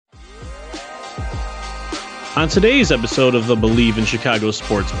On today's episode of the Believe in Chicago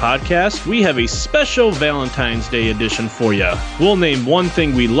Sports podcast, we have a special Valentine's Day edition for you. We'll name one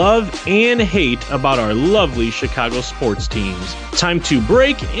thing we love and hate about our lovely Chicago sports teams. Time to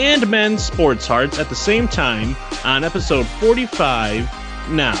break and mend sports hearts at the same time on episode 45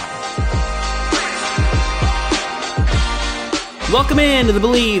 now. Welcome in to the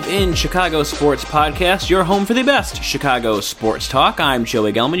Believe in Chicago Sports podcast, your home for the best Chicago sports talk. I'm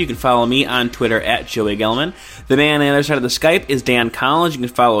Joey Gelman. You can follow me on Twitter at Joey Gelman. The man on the other side of the Skype is Dan Collins. You can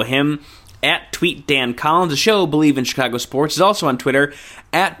follow him at Tweet Dan Collins. The show, Believe in Chicago Sports, is also on Twitter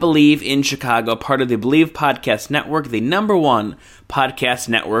at Believe in Chicago, part of the Believe Podcast Network, the #1 podcast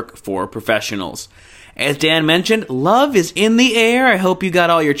network for professionals. As Dan mentioned, love is in the air. I hope you got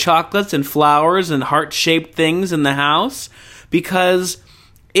all your chocolates and flowers and heart-shaped things in the house, because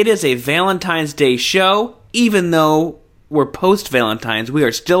it is a Valentine's Day show. Even though we're post-Valentine's, we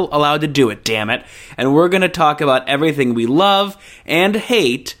are still allowed to do it, damn it. And we're going to talk about everything we love and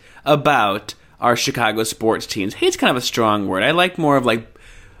hate about our Chicago sports teams. Hate's kind of a strong word. I like more of like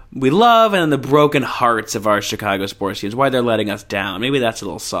we love and the broken hearts of our Chicago sports teams, why they're letting us down. Maybe that's a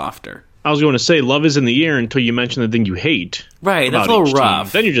little softer. I was going to say love is in the air until you mention the thing you hate. Right, that's a little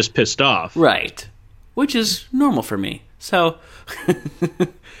rough. Then you're just pissed off. Right, which is normal for me. So,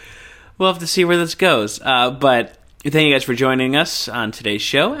 we'll have to see where this goes. But thank you guys for joining us on today's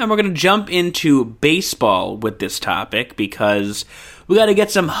show. And we're going to jump into baseball with this topic because we got to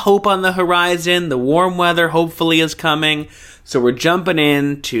get some hope on the horizon. The warm weather hopefully is coming. So we're jumping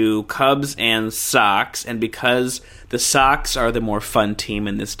into Cubs and Sox. And because the Sox are the more fun team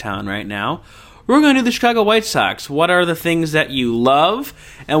in this town right now, we're going to do the Chicago White Sox. What are the things that you love,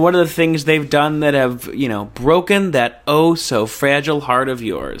 and what are the things they've done that have, broken that oh-so-fragile heart of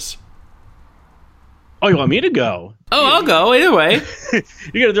yours? Oh, you want me to go? Oh, I'll go. Either way.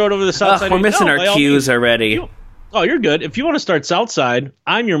 You're going to throw it over the south side? We're missing our cues already. You're good. If you want to start south side,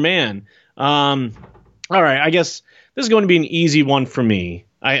 I'm your man. All right, I guess this is going to be an easy one for me.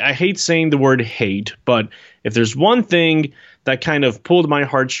 I hate saying the word hate, but if there's one thing that kind of pulled my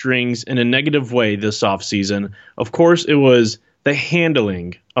heartstrings in a negative way this offseason, of course, it was the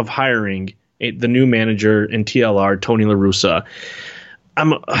handling of hiring the new manager in TLR, Tony La Russa.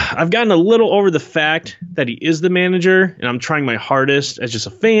 I've gotten a little over the fact that he is the manager, and I'm trying my hardest as just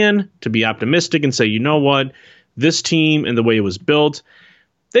a fan to be optimistic and say, you know what, this team and the way it was built,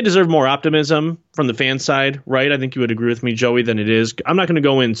 they deserve more optimism from the fan side, right? I think you would agree with me, Joey, than it is. I'm not going to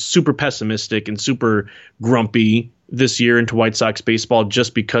go in super pessimistic and super grumpy this year into White Sox baseball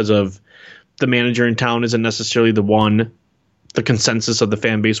just because of the manager in town isn't necessarily the one the consensus of the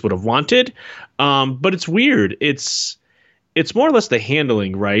fan base would have wanted. But it's weird. It's more or less the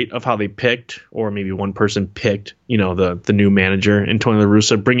handling, right, of how they picked, or maybe one person picked, the new manager, and Tony La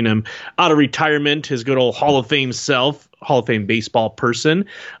Russa, bringing him out of retirement, his good old Hall of Fame self, Hall of Fame baseball person,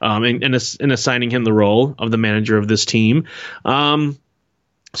 and assigning him the role of the manager of this team. So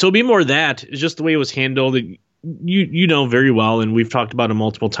it'd be more that. It's just the way it was handled. You know very well, and we've talked about it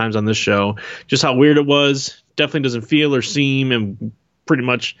multiple times on this show, just how weird it was. Definitely doesn't feel or seem, and pretty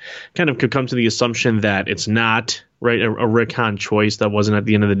much kind of could come to the assumption that it's not, right, a Rick Hahn choice. That wasn't at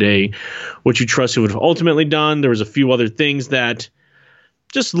the end of the day what you trust he would have ultimately done. There was a few other things that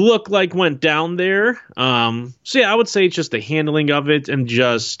just look like went down there. So yeah, I would say it's just the handling of it and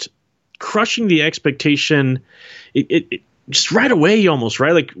just crushing the expectation. It just right away almost,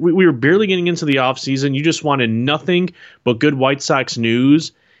 right? Like we were barely getting into the offseason. You just wanted nothing but good White Sox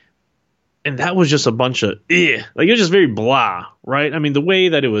news. And that was just a bunch of like it was just very blah, right? I mean, the way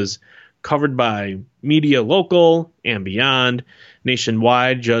that it was covered by media local and beyond,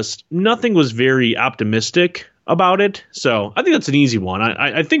 nationwide, just nothing was very optimistic about it. So I think that's an easy one.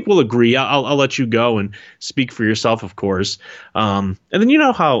 I think we'll agree. I'll let you go and speak for yourself, of course. And then you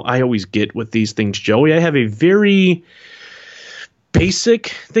know how I always get with these things, Joey. I have a very basic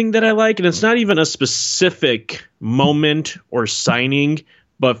thing that I like, and it's not even a specific moment or signing,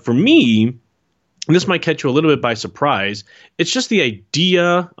 but for me, and this might catch you a little bit by surprise, it's just the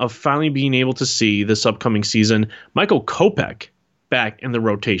idea of finally being able to see this upcoming season Michael Kopech back in the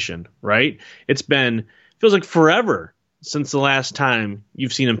rotation, right? Feels like forever since the last time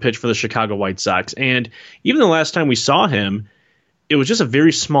you've seen him pitch for the Chicago White Sox, and even the last time we saw him, it was just a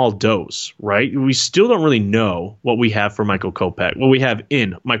very small dose, right? We still don't really know what we have for Michael Kopech, what we have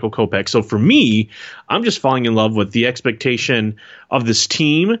in Michael Kopech. So for me, I'm just falling in love with the expectation of this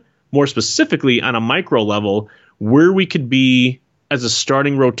team, more specifically on a micro level, where we could be as a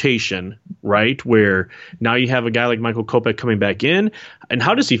starting rotation, right? Where now you have a guy like Michael Kopech coming back in, and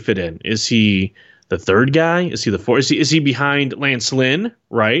how does he fit in? Is he the third guy? Is he the fourth? Is he behind Lance Lynn,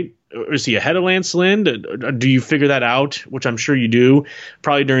 right? Or is he ahead of Lance Lynn? Do you figure that out, which I'm sure you do,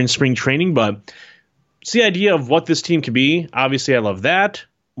 probably during spring training? But it's the idea of what this team could be. Obviously, I love that.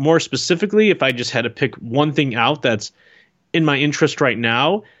 More specifically, if I just had to pick one thing out that's in my interest right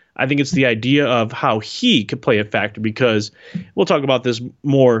now, I think it's the idea of how he could play a factor, because we'll talk about this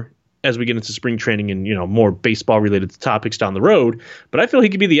more as we get into spring training and, more baseball related topics down the road. But I feel he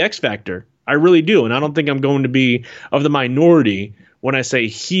could be the X factor. I really do. And I don't think I'm going to be of the minority when I say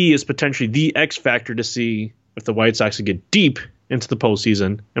he is potentially the X factor to see if the White Sox can get deep into the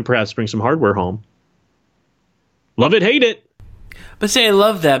postseason and perhaps bring some hardware home. Love it, hate it. But say I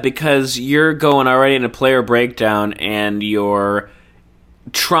love that because you're going already in a player breakdown and you're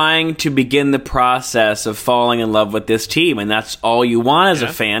trying to begin the process of falling in love with this team, and that's all you want as a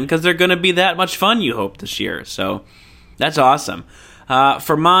fan, because they're going to be that much fun, you hope, this year. So that's awesome.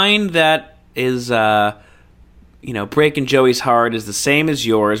 For mine, that is, breaking Joey's heart is the same as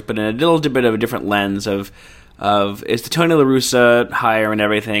yours, but in a little bit of a different lens of is the Tony La Russa hire and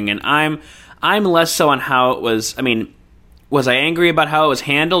everything. And I'm less so on how it was. I mean, was I angry about how it was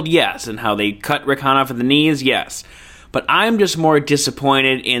handled? Yes. And how they cut Rick Hahn off at the knees? Yes. But I'm just more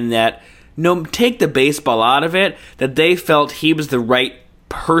disappointed in that, take the baseball out of it, that they felt he was the right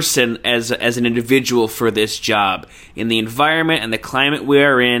person as an individual for this job, in the environment and the climate we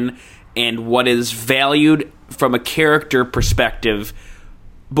are in, and what is valued from a character perspective,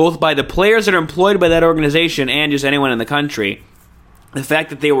 both by the players that are employed by that organization and just anyone in the country. The fact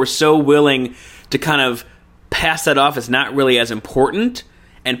that they were so willing to kind of pass that off as not really as important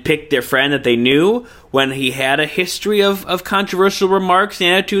and pick their friend that they knew when he had a history of controversial remarks and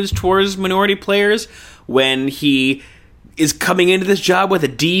attitudes towards minority players, when he is coming into this job with a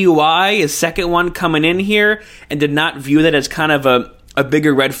DUI, his second one coming in here, and did not view that as kind of a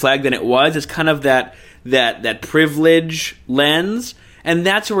bigger red flag than it was. It's kind of that privilege lens, and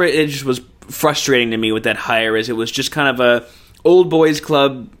that's where it just was frustrating to me with that hire. Is it was just kind of a old boys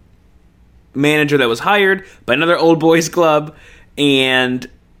club manager that was hired by another old boys club, and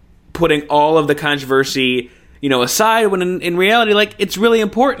putting all of the controversy, aside, when in reality, it's really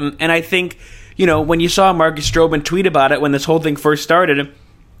important. And I think, when you saw Marcus Stroman tweet about it when this whole thing first started,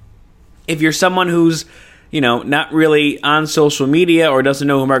 if you're someone who's, not really on social media or doesn't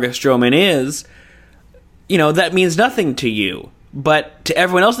know who Marcus Stroman is, that means nothing to you. But to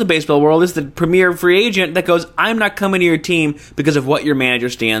everyone else in the baseball world, is the premier free agent that goes, I'm not coming to your team because of what your manager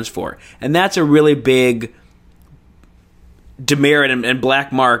stands for. And that's a really big demerit and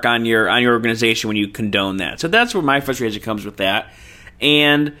black mark on your organization when you condone that. So that's where my frustration comes with that.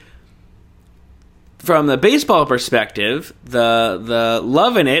 And from the baseball perspective, the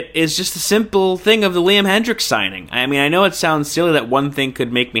love in it is just a simple thing of the Liam Hendriks signing. I mean, I know it sounds silly that one thing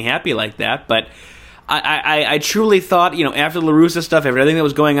could make me happy like that, but I truly thought, after the La Russa stuff, after everything that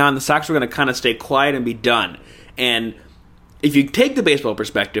was going on, the Sox were going to kind of stay quiet and be done. And if you take the baseball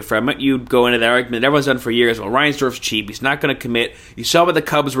perspective from it, you'd go into the argument that everyone's done for years. Well, Reinsdorf's cheap. He's not going to commit. You saw what the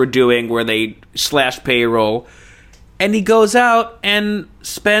Cubs were doing where they slashed payroll. And he goes out and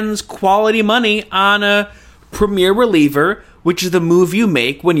spends quality money on a premier reliever, which is the move you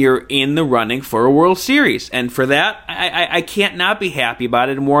make when you're in the running for a World Series. And for that, I can't not be happy about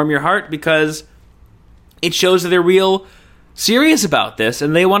it and warm your heart, because it shows that they're real serious about this,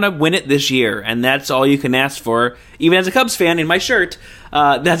 and they want to win it this year, and that's all you can ask for. Even as a Cubs fan in my shirt,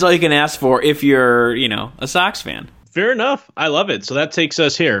 that's all you can ask for if you're, a Sox fan. Fair enough. I love it. So that takes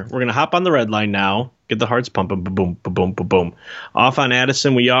us here. We're going to hop on the red line now, get the hearts pumping, boom, boom, boom, boom. Off on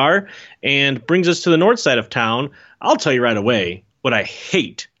Addison we are, and brings us to the north side of town. I'll tell you right away what I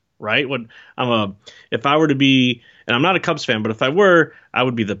hate, right? If I were to be, and I'm not a Cubs fan, but if I were, I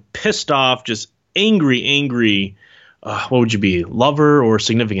would be the pissed off, just angry, what would you be, lover or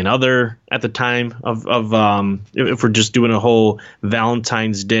significant other at the time of if we're just doing a whole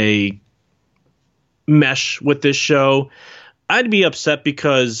Valentine's Day mesh with this show, I'd be upset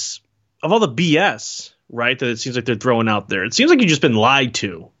because of all the BS, right, that it seems like they're throwing out there. It seems like you've just been lied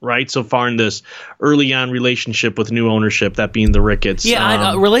to, right, so far in this early on relationship with new ownership, that being the Ricketts.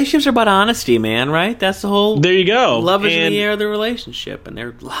 Yeah, relationships are about honesty, man, right? That's the whole... There you go. Love is in the air of the relationship, and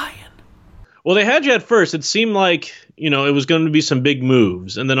they're lying. Well, they had you at first. It seemed like, it was going to be some big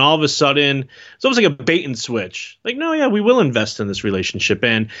moves. And then all of a sudden, it's almost like a bait and switch. Like, no, yeah, we will invest in this relationship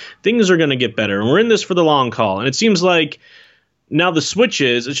and things are going to get better. And we're in this for the long haul. And it seems like now the switch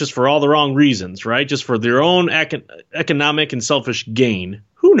it's just for all the wrong reasons, right? Just for their own economic and selfish gain.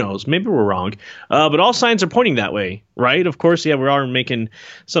 Who knows? Maybe we're wrong. But all signs are pointing that way, right? Of course, yeah, we are making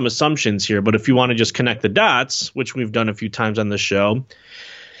some assumptions here. But if you want to just connect the dots, which we've done a few times on this show,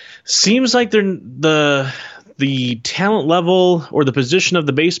 Seems like the talent level or the position of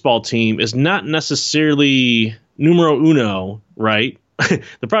the baseball team is not necessarily numero uno, right?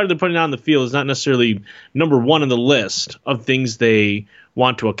 The product they're putting out on the field is not necessarily number one on the list of things they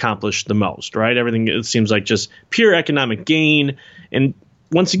want to accomplish the most, right? Everything, it seems like just pure economic gain. And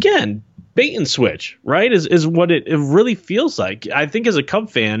once again, bait and switch, right, is what it really feels like. I think as a Cub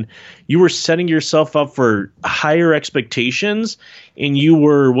fan, you were setting yourself up for higher expectations, and you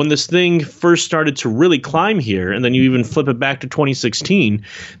were, when this thing first started to really climb here, and then you even flip it back to 2016,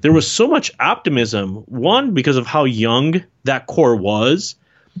 there was so much optimism, one, because of how young that core was,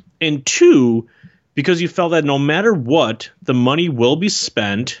 and two, because you felt that no matter what, the money will be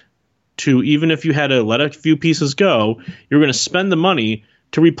spent to, even if you had to let a few pieces go, you're going to spend the money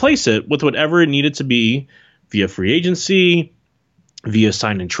to replace it with whatever it needed to be via free agency, via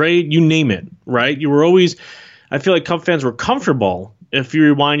sign and trade, you name it, right? You were always, I feel like Cub fans were comfortable, if you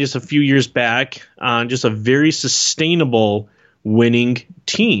rewind just a few years back, on just a very sustainable winning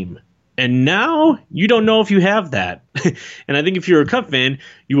team. And now you don't know if you have that. And I think if you're a Cub fan,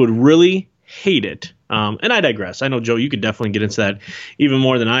 you would really hate it. And I digress. I know, Joe, you could definitely get into that even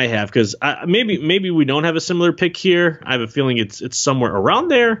more than I have, because maybe we don't have a similar pick here. I have a feeling it's somewhere around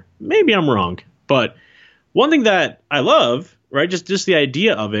there. Maybe I'm wrong. But one thing that I love, right, just the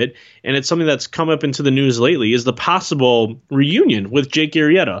idea of it, and it's something that's come up into the news lately, is the possible reunion with Jake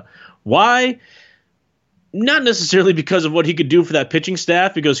Arrieta. Why? Not necessarily because of what he could do for that pitching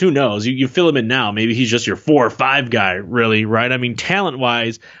staff, because who knows? You fill him in now. Maybe he's just your 4 or 5 guy, really, right? I mean,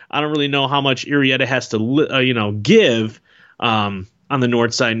 talent-wise, I don't really know how much Arrieta has to, give on the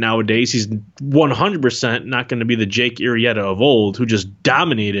north side nowadays. He's 100% not going to be the Jake Arrieta of old, who just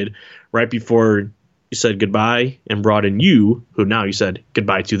dominated right before you said goodbye and brought in you, who now you said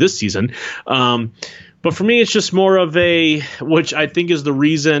goodbye to this season. But for me, it's just more of which I think is the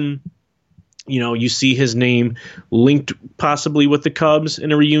reason – you see his name linked possibly with the Cubs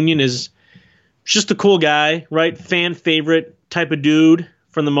in a reunion, is just a cool guy, right? Fan favorite type of dude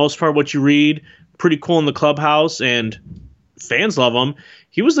for the most part, what you read. Pretty cool in the clubhouse, and fans love him.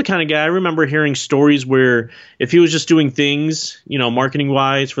 He was the kind of guy, I remember hearing stories where if he was just doing things,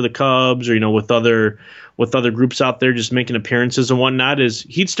 marketing-wise for the Cubs or, with other groups out there just making appearances and whatnot, is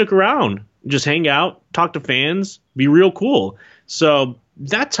he'd stick around, just hang out, talk to fans, be real cool. So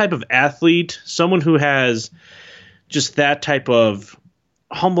that type of athlete, someone who has just that type of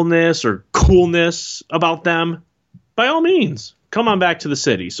humbleness or coolness about them, by all means, come on back to the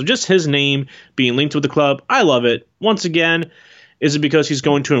city. So just his name being linked with the club, I love it. Once again, is it because he's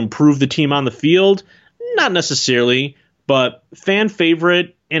going to improve the team on the field? Not necessarily, but fan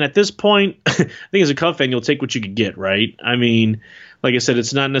favorite. And at this point, I think as a Cub fan, you'll take what you could get, right? I mean, like I said,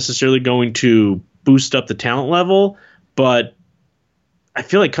 it's not necessarily going to boost up the talent level, but I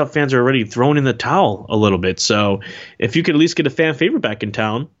feel like Cub fans are already throwing in the towel a little bit. So if you could at least get a fan favorite back in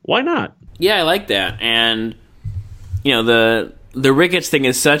town, why not? Yeah, I like that. And, the Ricketts thing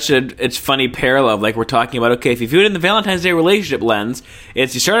is it's funny parallel. Like we're talking about, okay, if you view it in the Valentine's Day relationship lens,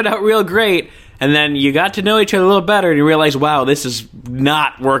 it's you started out real great, and then you got to know each other a little better, and you realize, wow, this is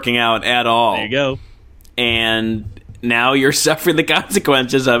not working out at all. There you go. And now you're suffering the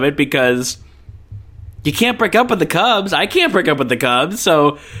consequences of it because you can't break up with the Cubs. I can't break up with the Cubs,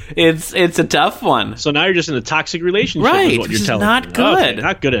 so it's a tough one. So now you're just in a toxic relationship, right? Is what you're telling me. Not good. Okay,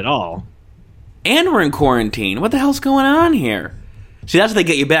 not good at all. And we're in quarantine. What the hell's going on here? See, that's what they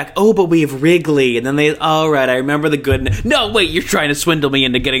get you back. Oh, but we have Wrigley, and then all right, I remember the goodness. No, wait, you're trying to swindle me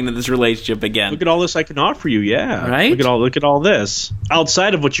into getting into this relationship again. Look at all this I can offer you, yeah. Right? Look at all this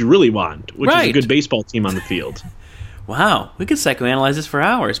outside of what you really want, which is a good baseball team on the field. Wow, we could psychoanalyze this for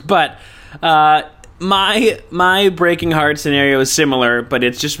hours, but. My breaking heart scenario is similar, but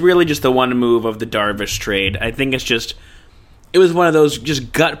it's just really just the one move of the Darvish trade. I think it was one of those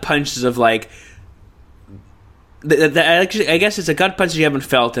just gut punches of like, I guess it's a gut punch that you haven't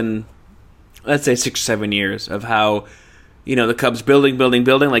felt in, let's say, 6 or 7 years of how, the Cubs building,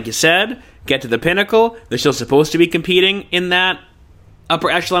 like you said, get to the pinnacle. They're still supposed to be competing in that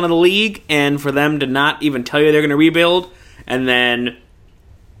upper echelon of the league, and for them to not even tell you they're going to rebuild, and then,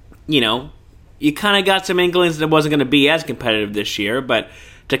 you kind of got some inklings that it wasn't going to be as competitive this year, but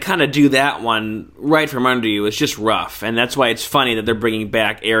to kind of do that one right from under you is just rough. And that's why it's funny that they're bringing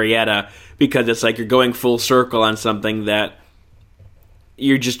back Arrieta, because it's like you're going full circle on something that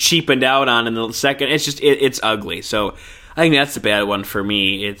you're just cheapened out on in the second. It's just, it's ugly. So I think that's the bad one for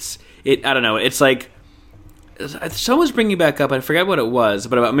me. I don't know. It's like, someone's bringing back up, I forget what it was,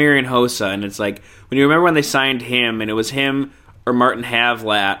 but about Marian Hossa, and it's like, when you remember when they signed him, and it was him or Martin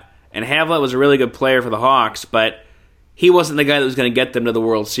Havlat, and Havlat was a really good player for the Hawks, but he wasn't the guy that was going to get them to the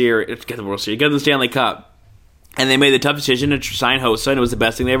World Series, get them the Stanley Cup. And they made the tough decision to sign Hossa, and it was the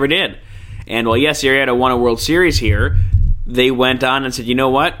best thing they ever did. And while, yes, Arrieta won a World Series here, they went on and said, you know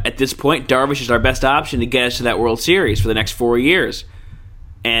what? At this point, Darvish is our best option to get us to that World Series for the next 4 years.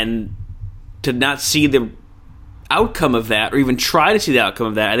 And to not see the outcome of that, or even try to see the outcome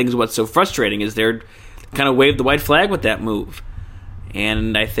of that, I think is what's so frustrating, is they're kind of waved the white flag with that move.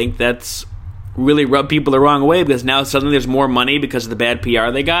 And I think that's really rubbed people the wrong way, because now suddenly there's more money because of the bad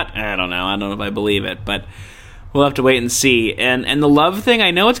PR they got. I don't know if I believe it, but we'll have to wait and see. And the Love thing,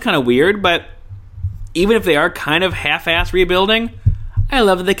 I know it's kind of weird, but even if they are kind of half-ass rebuilding, I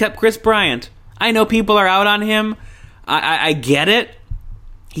love that they kept Chris Bryant. I know people are out on him. I get it.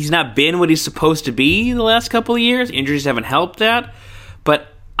 He's not been what he's supposed to be the last couple of years. Injuries haven't helped that. But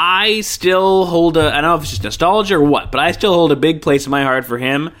I still hold I don't know if it's just nostalgia or what, but I still hold a big place in my heart for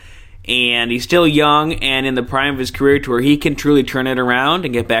him. And he's still young and in the prime of his career to where he can truly turn it around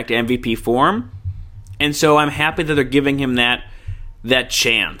and get back to MVP form. And so I'm happy that they're giving him that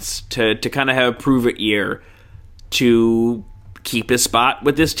chance to kind of have a prove-it year to keep his spot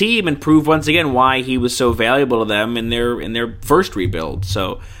with this team and prove once again why he was so valuable to them in their first rebuild.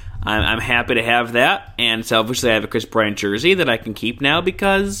 So I'm happy to have that, and selfishly I have a Chris Bryant jersey that I can keep now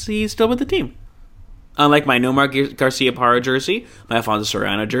because he's still with the team. Unlike my Nomar Garcia-Parra jersey, my Alfonso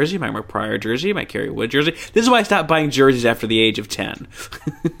Soriano jersey, my Mark Pryor jersey, my Kerry Wood jersey. This is why I stopped buying jerseys after the age of 10.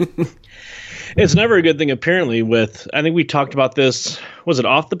 It's never a good thing, apparently, I think we talked about this, was it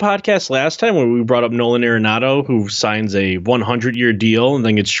off the podcast last time, where we brought up Nolan Arenado, who signs a 100-year deal and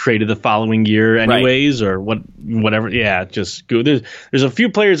then gets traded the following year anyways, right, or whatever. Yeah, just go. There's a few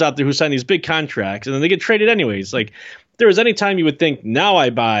players out there who sign these big contracts, and then they get traded anyways. Like, if there was any time you would think, now I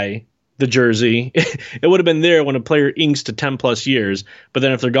buy the jersey, it would have been there when a player inks to 10-plus years, but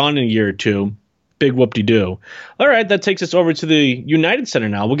then if they're gone in a year or two, big whoop-de-doo. All right, that takes us over to the United Center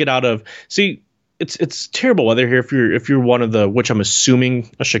now. We'll get out of... See, it's terrible weather here if you're one of the, which I'm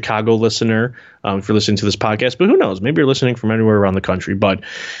assuming a Chicago listener, if you're listening to this podcast, but who knows? Maybe you're listening from anywhere around the country. But the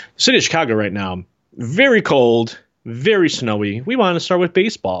city of Chicago right now, very cold, very snowy. We want to start with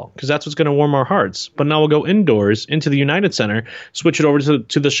baseball because that's what's going to warm our hearts. But now we'll go indoors into the United Center, switch it over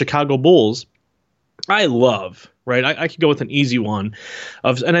to the Chicago Bulls. I love... Right, I could go with an easy one,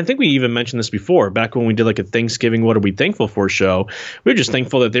 and I think we even mentioned this before, back when we did like a Thanksgiving "What Are We Thankful For" show. We were just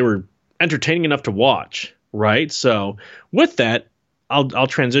thankful that they were entertaining enough to watch, right? So with that, I'll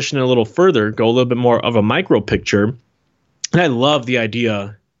transition a little further, go a little bit more of a micro picture, and I love the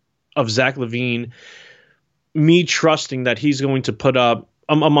idea of Zach LaVine, me trusting that he's going to put up,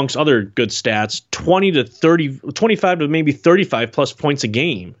 amongst other good stats, 25 to maybe 35 plus points a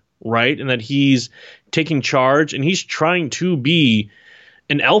game. Right, and that he's taking charge and he's trying to be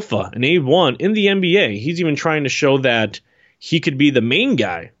an alpha, an A1 in the NBA. He's even trying to show that he could be the main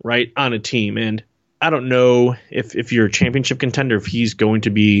guy, right, on a team. And I don't know if you're a championship contender, if he's going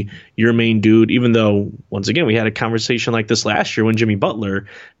to be your main dude, even though, once again, we had a conversation like this last year when Jimmy Butler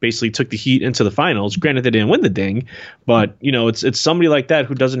basically took the Heat into the finals. Granted, they didn't win the ding, but, you know, it's somebody like that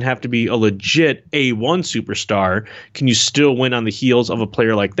who doesn't have to be a legit A1 superstar. Can you still win on the heels of a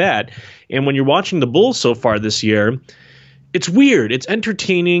player like that? And when you're watching the Bulls so far this year, it's weird. It's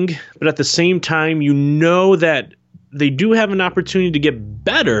entertaining, but at the same time, you know that they do have an opportunity to get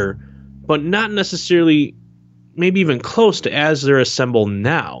better, but not necessarily maybe even close to as they're assembled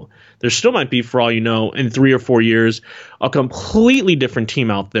now. There still might be, for all you know, in 3 or 4 years, a completely different team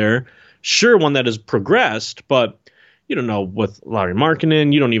out there. Sure, one that has progressed, but you don't know with Lauri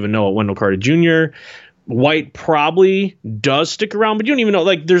Markkanen. You don't even know what Wendell Carter Jr. White probably does stick around, but you don't even know.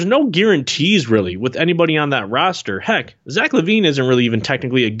 Like, there's no guarantees really with anybody on that roster. Heck, Zach LaVine isn't really even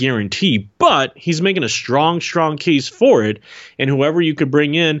technically a guarantee, but he's making a strong case for it. And whoever you could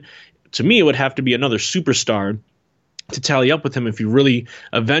bring in, to me, it would have to be another superstar to tally up with him if you really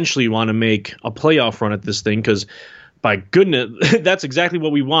eventually want to make a playoff run at this thing. Because, by goodness, that's exactly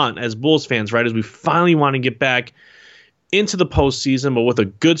what we want as Bulls fans, right? As we finally want to get back into the postseason, but with a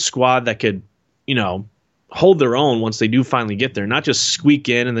good squad that could, you know, hold their own once they do finally get there. Not just squeak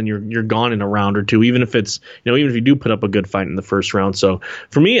in and then you're gone in a round or two, even if it's, you know, even if you do put up a good fight in the first round. So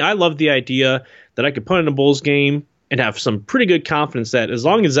for me, I love the idea that I could put in a Bulls game and have some pretty good confidence that as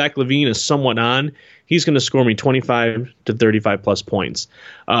long as Zach LaVine is somewhat on, he's going to score me 25 to 35 plus points.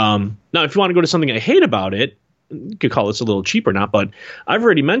 Now, if you want to go to something I hate about it, you could call this a little cheap or not, but I've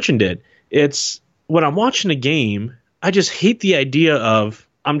already mentioned it. It's when I'm watching a game, I just hate the idea of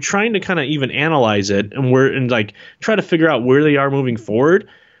I'm trying to kind of even analyze it and like try to figure out where they are moving forward.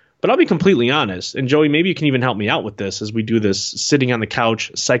 But I'll be completely honest, and Joey, maybe you can even help me out with this as we do this sitting on the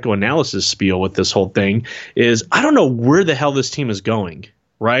couch psychoanalysis spiel with this whole thing, is I don't know where the hell this team is going,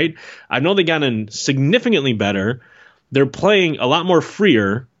 right? I know they got in significantly better. They're playing a lot more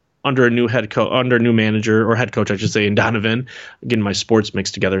freer under a new under a new manager, or head coach, I should say, in Donovan. I'm getting my sports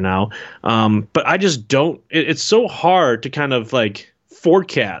mixed together now. But I just don't, it's so hard to kind of like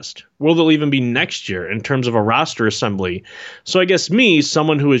forecast where they'll even be next year in terms of a roster assembly. So I guess me,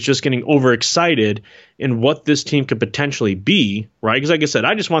 someone who is just getting overexcited in what this team could potentially be, right? Because like I said,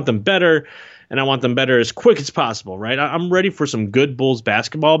 I just want them better, and I want them better as quick as possible, right? I'm ready for some good Bulls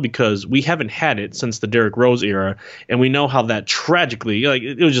basketball because we haven't had it since the Derrick Rose era, and we know how that tragically, like,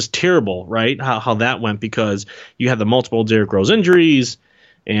 it was just terrible, right? How that went, because you had the multiple Derrick Rose injuries,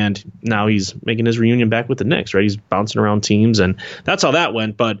 and now he's making his reunion back with the Knicks, right? He's bouncing around teams, and that's how that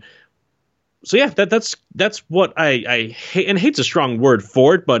went. But so yeah, that's what I hate, and hate's a strong word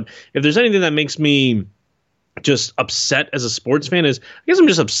for it. But if there's anything that makes me just upset as a sports fan, is I guess I'm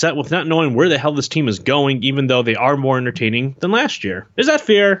just upset with not knowing where the hell this team is going, even though they are more entertaining than last year. Is that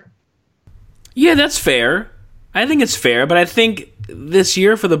fair? Yeah, that's fair. I think it's fair, but I think this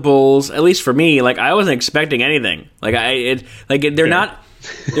year for the Bulls, at least for me, like, I wasn't expecting anything. They're not.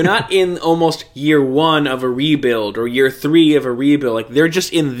 They're not in almost year one of a rebuild or year three of a rebuild. Like, they're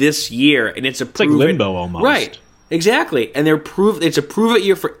just in this year, and it's like limbo almost. Right, exactly. And it's a prove-it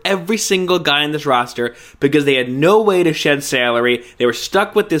year for every single guy in this roster because they had no way to shed salary. They were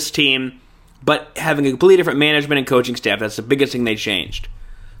stuck with this team, but having a completely different management and coaching staff, that's the biggest thing they changed.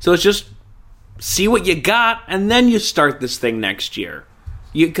 So it's just see what you got, and then you start this thing next year.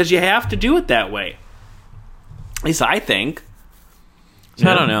 Because you have to do it that way. At least I think.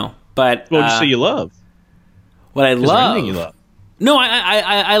 I don't know, but what would you say you love? What I love? Anything you love? No,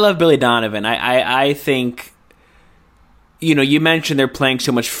 I love Billy Donovan. I think, you mentioned they're playing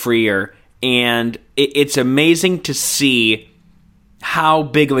so much freer, and it's amazing to see how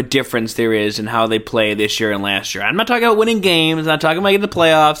big of a difference there is in how they play this year and last year. I'm not talking about winning games, I'm not talking about getting the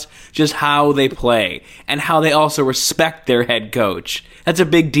playoffs, just how they play and how they also respect their head coach. That's a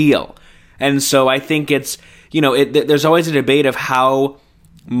big deal, and so I think it's there's always a debate of how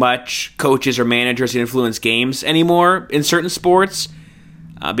much coaches or managers can influence games anymore in certain sports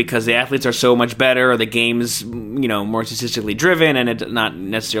because the athletes are so much better, or the game's more statistically driven, and it's not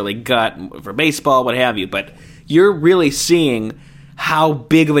necessarily gut for baseball, what have you. But you're really seeing how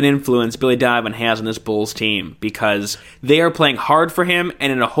big of an influence Billy Donovan has on this Bulls team because they are playing hard for him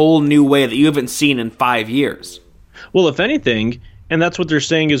and in a whole new way that you haven't seen in 5 years. Well, if anything, and that's what they're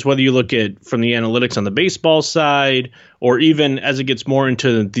saying, is whether you look at from the analytics on the baseball side, or even as it gets more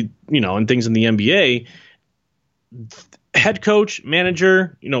into the, and things in the NBA, head coach,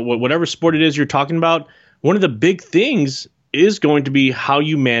 manager, whatever sport it is you're talking about, one of the big things is going to be how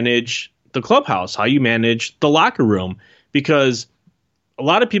you manage the clubhouse, how you manage the locker room, because a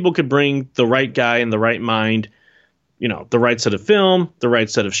lot of people could bring the right guy in the right mind, the right set of film, the right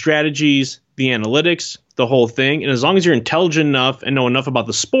set of strategies, the analytics, the whole thing. And as long as you're intelligent enough and know enough about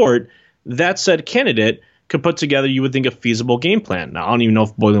the sport, that said candidate could put together, you would think, a feasible game plan. Now, I don't even know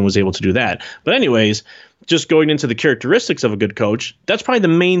if Boylen was able to do that. But anyways, just going into the characteristics of a good coach, that's probably the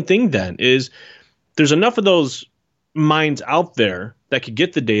main thing then, is there's enough of those minds out there that could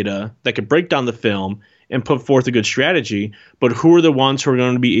get the data, that could break down the film, and put forth a good strategy, but who are the ones who are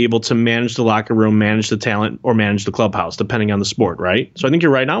going to be able to manage the locker room, manage the talent, or manage the clubhouse, depending on the sport, right? So I think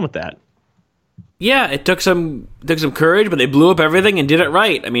you're right on with that. Yeah, it took some courage, but they blew up everything and did it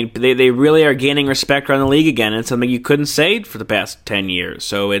right. I mean, they really are gaining respect around the league again, and it's something you couldn't say for the past 10 years.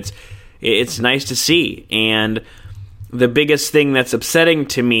 So it's nice to see. And the biggest thing that's upsetting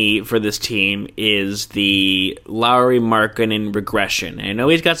to me for this team is the Lauri Markkanen regression. I know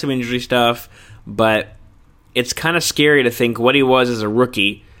he's got some injury stuff, but it's kind of scary to think what he was as a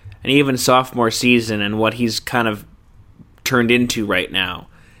rookie and even sophomore season and what he's kind of turned into right now.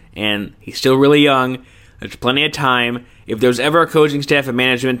 And he's still really young. There's plenty of time. If there's ever a coaching staff and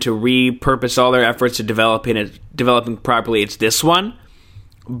management to repurpose all their efforts to developing properly, it's this one.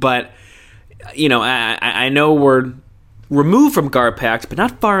 But, I know we're removed from Garpax, but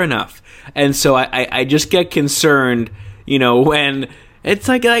not far enough. And so I just get concerned, when it's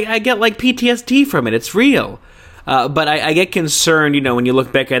like I get like PTSD from it. It's real. But I get concerned, when you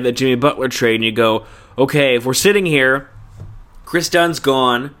look back at the Jimmy Butler trade and you go, okay, if we're sitting here, Chris Dunn's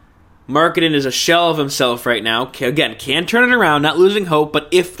gone, Markkanen is a shell of himself right now. Again, can't turn it around, not losing hope, but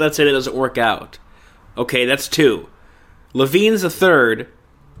if, let's say, it doesn't work out. Okay, that's 2. Levine's the 3rd,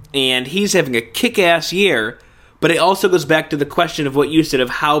 and he's having a kick-ass year, But it also goes back to the question of what you said of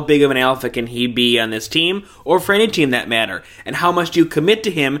how big of an alpha can he be on this team, or for any team that matter, and how much do you commit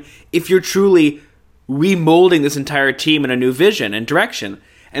to him if you're truly remolding this entire team in a new vision and direction.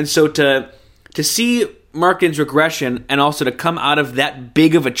 And so to see Markkanen's regression and also to come out of that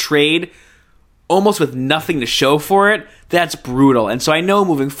big of a trade almost with nothing to show for it, that's brutal. And so I know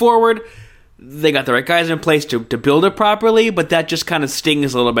moving forward, they got the right guys in place to build it properly, but that just kind of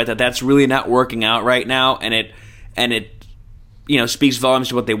stings a little bit that that's really not working out right now, and it speaks volumes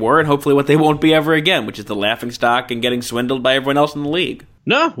to what they were and hopefully what they won't be ever again, which is the laughingstock and getting swindled by everyone else in the league.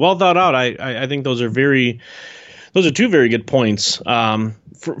 No, well thought out. I think those are two very good points.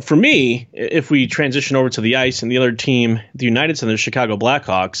 For me, if we transition over to the ice and the other team, the United Center, the Chicago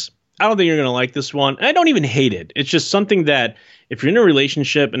Blackhawks, I don't think you're going to like this one. I don't even hate it. It's just something that if you're in a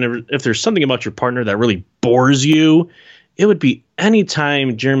relationship and if there's something about your partner that really bores you, it would be any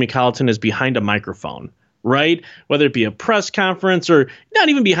time Jeremy Colliton is behind a microphone, right? Whether it be a press conference or not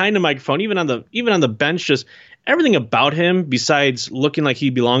even behind a microphone, even on the bench, just everything about him besides looking like he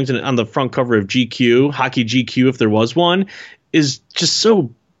belongs on the front cover of GQ, Hockey GQ if there was one, is just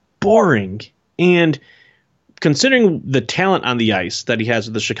so boring. And considering the talent on the ice that he has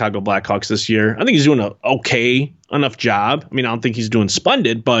with the Chicago Blackhawks this year, I think he's doing an okay enough job. I mean, I don't think he's doing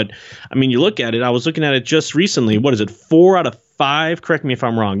splendid, but I mean, you look at it, I was looking at it just recently. What is it? 4 out of 5? Correct me if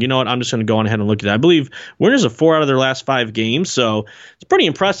I'm wrong. You know what? I'm just going to go on ahead and look at it. I believe winners of 4 out of their last 5 games. So it's pretty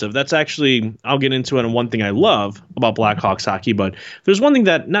impressive. That's actually, I'll get into it on one thing I love about Blackhawks hockey, but there's one thing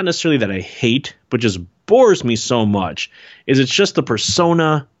that not necessarily that I hate, but just bores me so much is it's just the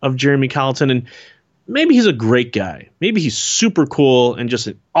persona of Jeremy Colliton. And maybe he's a great guy. Maybe he's super cool and just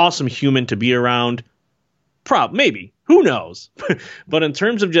an awesome human to be around. Maybe. Who knows? But in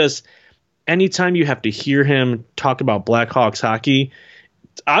terms of just anytime you have to hear him talk about Blackhawks hockey,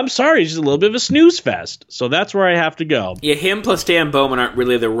 I'm sorry, it's just a little bit of a snooze fest. So that's where I have to go. Yeah, him plus Dan Bowman aren't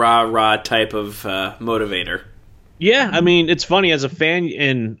really the rah-rah type of motivator. Yeah, I mean, it's funny as a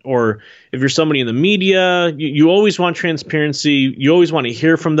fan or if you're somebody in the media, you always want transparency. You always want to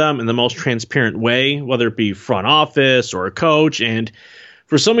hear from them in the most transparent way, whether it be front office or a coach. And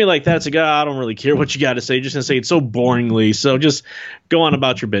for somebody like that, it's like, I don't really care what you got to say. You're just going to say it so boringly. So just go on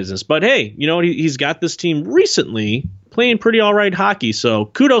about your business. But hey, you know what? He's got this team recently playing pretty all right hockey. So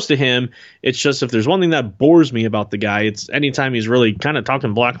kudos to him. It's just if there's one thing that bores me about the guy, it's anytime he's really kind of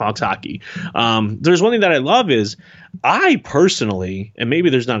talking Blackhawks hockey. There's one thing that I love is I personally, and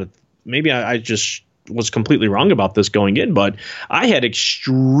maybe I just was completely wrong about this going in, but I had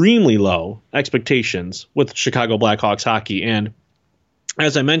extremely low expectations with Chicago Blackhawks hockey. And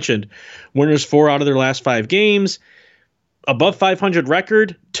as I mentioned, winners 4 out of their last 5 games, above 500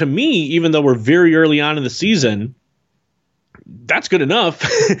 record. To me, even though we're very early on in the season, that's good enough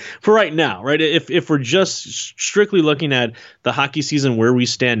for right now, right? If we're just strictly looking at the hockey season where we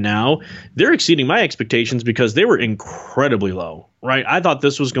stand now, they're exceeding my expectations because they were incredibly low, right? I thought we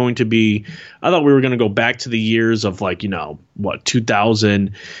were going to go back to the years of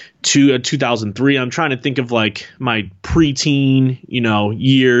 2002, 2003. I'm trying to think of my preteen,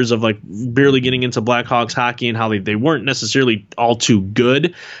 years of barely getting into Blackhawks hockey and how they weren't necessarily all too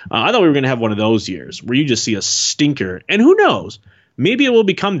good. I thought we were going to have one of those years where you just see a stinker, and who knows? Maybe it will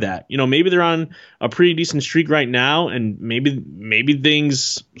become that. Maybe they're on a pretty decent streak right now, and maybe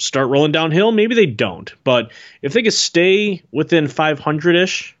things start rolling downhill. Maybe they don't. But if they could stay within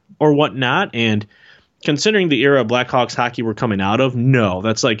 500-ish or whatnot, and considering the era of Blackhawks hockey we're coming out of, no,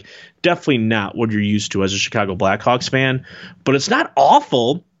 that's definitely not what you're used to as a Chicago Blackhawks fan. But it's not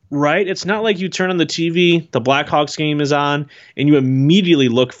awful, right? It's not like you turn on the TV, the Blackhawks game is on, and you immediately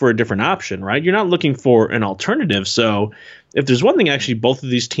look for a different option, right? You're not looking for an alternative. So if there's one thing actually both of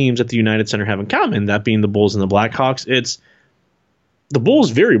these teams at the United Center have in common, that being the Bulls and the Blackhawks, it's the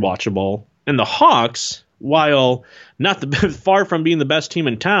Bulls very watchable, and the Hawks, while not far from being the best team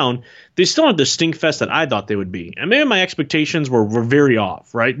in town, they still have the stink fest that I thought they would be. And maybe my expectations were very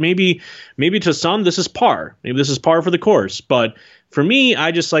off, right? Maybe to some this is par. Maybe this is par for the course. But for me,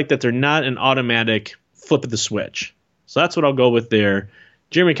 I just like that they're not an automatic flip of the switch. So that's what I'll go with there.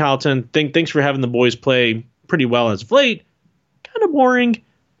 Jeremy Colliton, thanks for having the boys play pretty well as of late. Kind of boring,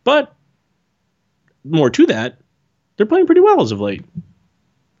 but more to that, they're playing pretty well as of late.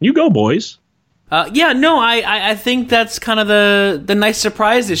 You go, boys. I think that's kind of the nice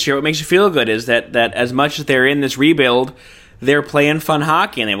surprise this year. What makes you feel good is that as much as they're in this rebuild, they're playing fun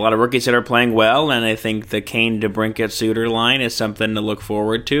hockey, and they have a lot of rookies that are playing well, and I think the Kane, DeBrincat, Suter line is something to look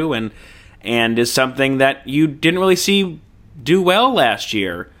forward to, and is something that you didn't really see do well last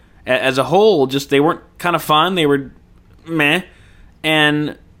year. As a whole, just they weren't kind of fun, they were meh,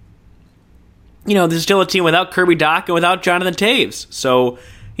 and This is still a team without Kirby Doc and without Jonathan Taves. So,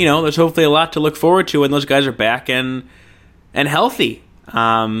 there's hopefully a lot to look forward to when those guys are back and healthy.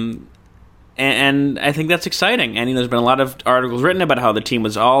 And I think that's exciting. And there's been a lot of articles written about how the team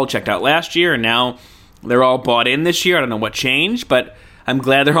was all checked out last year, and now they're all bought in this year. I don't know what changed, but I'm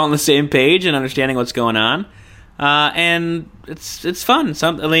glad they're all on the same page and understanding what's going on. And it's fun.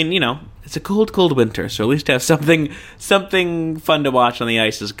 It's a cold winter, so at least to have something fun to watch on the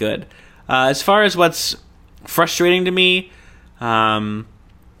ice is good. As far as what's frustrating to me,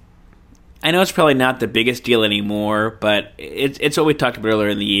 I know it's probably not the biggest deal anymore, but it's what we talked about earlier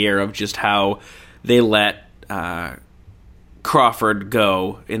in the year of just how they let Crawford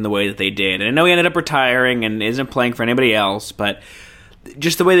go in the way that they did. And I know he ended up retiring and isn't playing for anybody else, but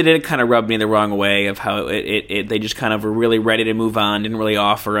just the way they did it kind of rubbed me the wrong way of how they just kind of were really ready to move on, didn't really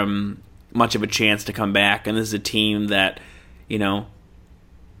offer him much of a chance to come back. And this is a team that,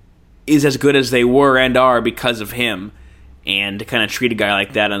 is as good as they were and are because of him. And to kind of treat a guy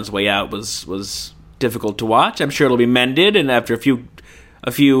like that on his way out was difficult to watch. I'm sure it'll be mended, and after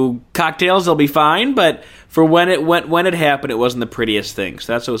a few cocktails, they'll be fine. But for when it happened, it wasn't the prettiest thing.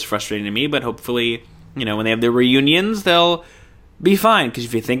 So that's what was frustrating to me. But hopefully, when they have their reunions, they'll be fine. Because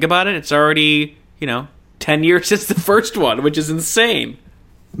if you think about it, it's already 10 years since the first one, which is insane.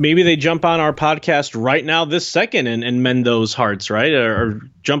 Maybe they jump on our podcast right now this second and mend those hearts, right? Or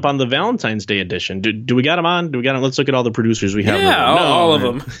jump on the Valentine's Day edition. Do we got them on? Let's look at all the producers we have. Yeah, all of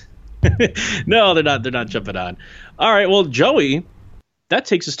them. No, they're not. They're not jumping on. All right, well, Joey, that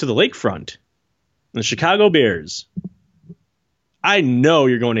takes us to the lakefront. The Chicago Bears. I know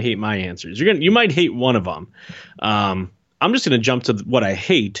you're going to hate my answers. You might hate one of them. I'm just going to jump to what I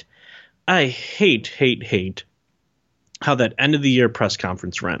hate. I hate how that end of the year press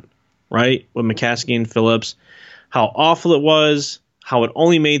conference went, right? With McCaskey and Phillips, how awful it was, how it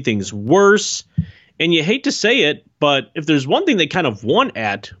only made things worse. And you hate to say it, but if there's one thing they kind of won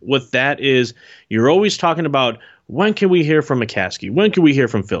at with that is you're always talking about when can we hear from McCaskey? When can we hear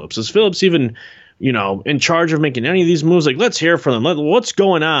from Phillips? Is Phillips even, in charge of making any of these moves? Like, let's hear from them. What's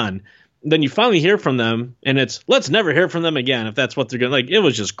going on? Then you finally hear from them, and it's let's never hear from them again if that's what they're going to like. It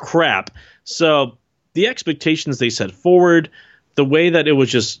was just crap. So the expectations they set forward, the way that it was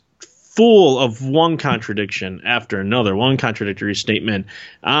just full of one contradiction after another, one contradictory statement,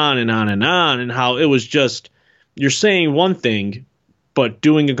 on and on and on, and how it was just you're saying one thing but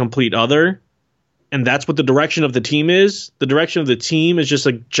doing a complete other, and that's what the direction of the team is. The direction of the team is just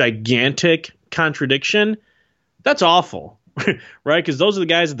a gigantic contradiction. That's awful, right? Because those are the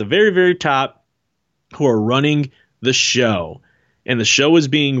guys at the very, very top who are running the show, and the show is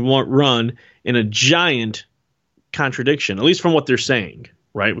being run in a giant contradiction, at least from what they're saying,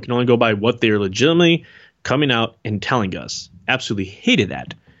 right? We can only go by what they're legitimately coming out and telling us. Absolutely hated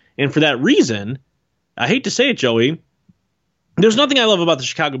that. And for that reason, I hate to say it, Joey, there's nothing I love about the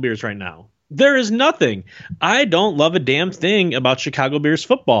Chicago Bears right now. There is nothing. I don't love a damn thing about Chicago Bears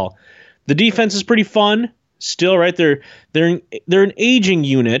football. The defense is pretty fun still, right? They're an aging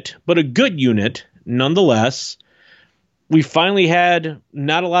unit, but a good unit nonetheless. We finally had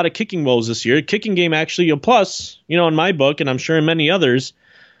not a lot of kicking woes this year. Kicking game actually a plus, in my book, and I'm sure in many others.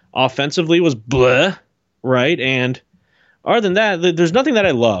 Offensively was bleh, right? And other than that, there's nothing that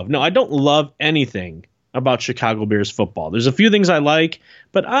I love. No, I don't love anything about Chicago Bears football. There's a few things I like,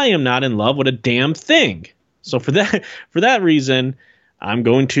 but I am not in love with a damn thing. So for that reason, I'm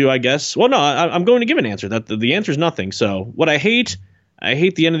going to, I guess, I'm going to give an answer. That the answer is nothing. So what I hate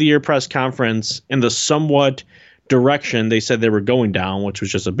the end of the year press conference and the somewhat direction they said they were going down, which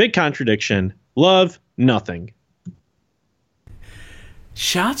was just a big contradiction. Love nothing.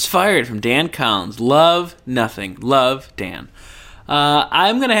 Shots fired from Dan Collins. Love nothing. Love Dan.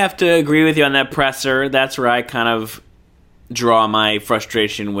 I'm going to have to agree with you on that presser. That's where I kind of draw my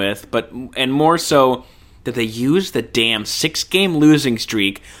frustration with, and more so that they used the damn 6-game losing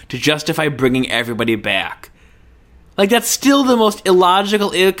streak to justify bringing everybody back. Like, that's still the most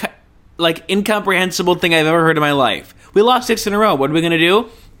illogical, incomprehensible thing I've ever heard in my life. We lost 6 in a row. What are we going to do?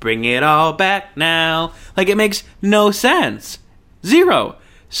 Bring it all back now. Like, it makes no sense. Zero.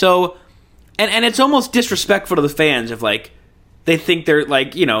 So, and it's almost disrespectful to the fans if, they think they're,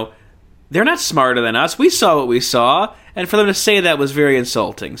 they're not smarter than us. We saw what we saw, and for them to say that was very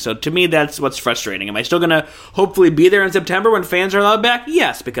insulting. So, to me, that's what's frustrating. Am I still going to hopefully be there in September when fans are allowed back?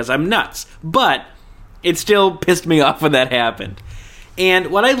 Yes, because I'm nuts. But it still pissed me off when that happened.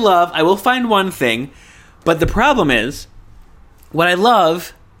 And what I love, I will find one thing, but the problem is, what I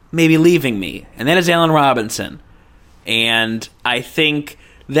love may be leaving me, and that is Allen Robinson. And I think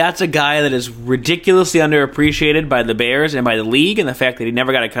that's a guy that is ridiculously underappreciated by the Bears and by the league, and the fact that he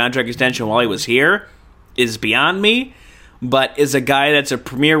never got a contract extension while he was here is beyond me. But is a guy that's a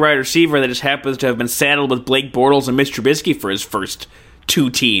premier wide receiver that just happens to have been saddled with Blake Bortles and Mitch Trubisky for his first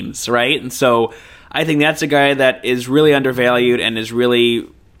 2 teams, right? And so I think that's a guy that is really undervalued and is really,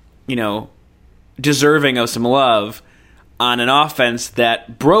 deserving of some love on an offense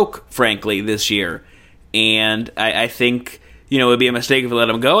that broke, frankly, this year. And I think, it would be a mistake if we let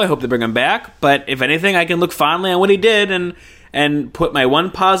him go. I hope they bring him back. But if anything, I can look fondly on what he did and put my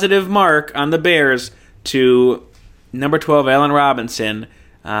one positive mark on the Bears to number 12, Allen Robinson,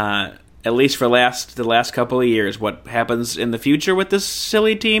 at least for the last couple of years. What happens in the future with this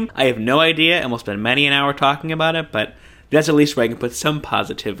silly team, I have no idea, and we'll spend many an hour talking about it, but that's at least where I can put some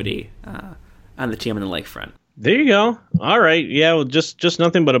positivity on the team on the lakefront. There you go. All right. Yeah, well, just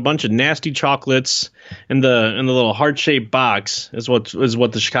nothing but a bunch of nasty chocolates in the little heart-shaped box is what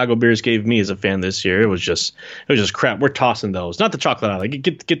the Chicago Bears gave me as a fan this year. It was just crap. We're tossing those. Not the chocolate out. Like,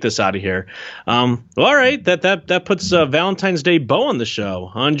 get this out of here. All right. That puts a Valentine's Day bow on the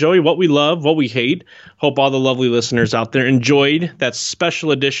show. Joey, what we love, what we hate. Hope all the lovely listeners out there enjoyed that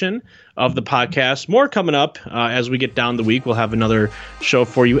special edition of the podcast. More coming up as we get down the week. We'll have another show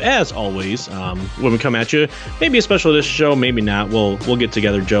for you as always when we come at you. Maybe a special edition show, maybe not. We'll get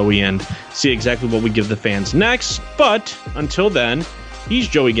together, Joey, and see exactly what we give the fans next. But until then, he's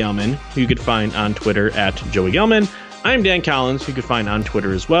Joey Gelman, who you could find on Twitter at Joey Gelman. I'm Dan Collins, who you could find on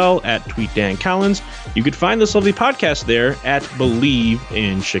Twitter as well at TweetDanCollins. You could find this lovely podcast there at Believe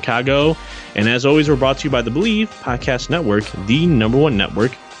in Chicago. And as always, we're brought to you by the Believe Podcast Network, the #1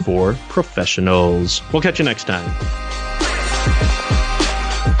 network for professionals. We'll catch you next time.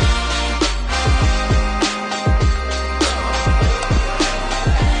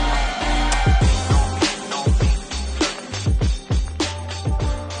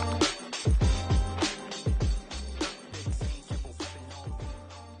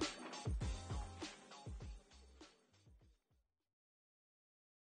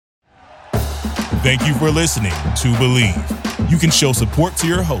 Thank you for listening to Believe. You can show support to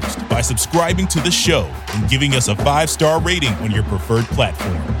your host by subscribing to the show and giving us a 5-star rating on your preferred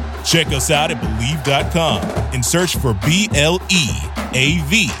platform. Check us out at Believe.com and search for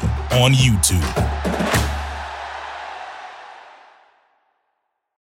BLEAV on YouTube.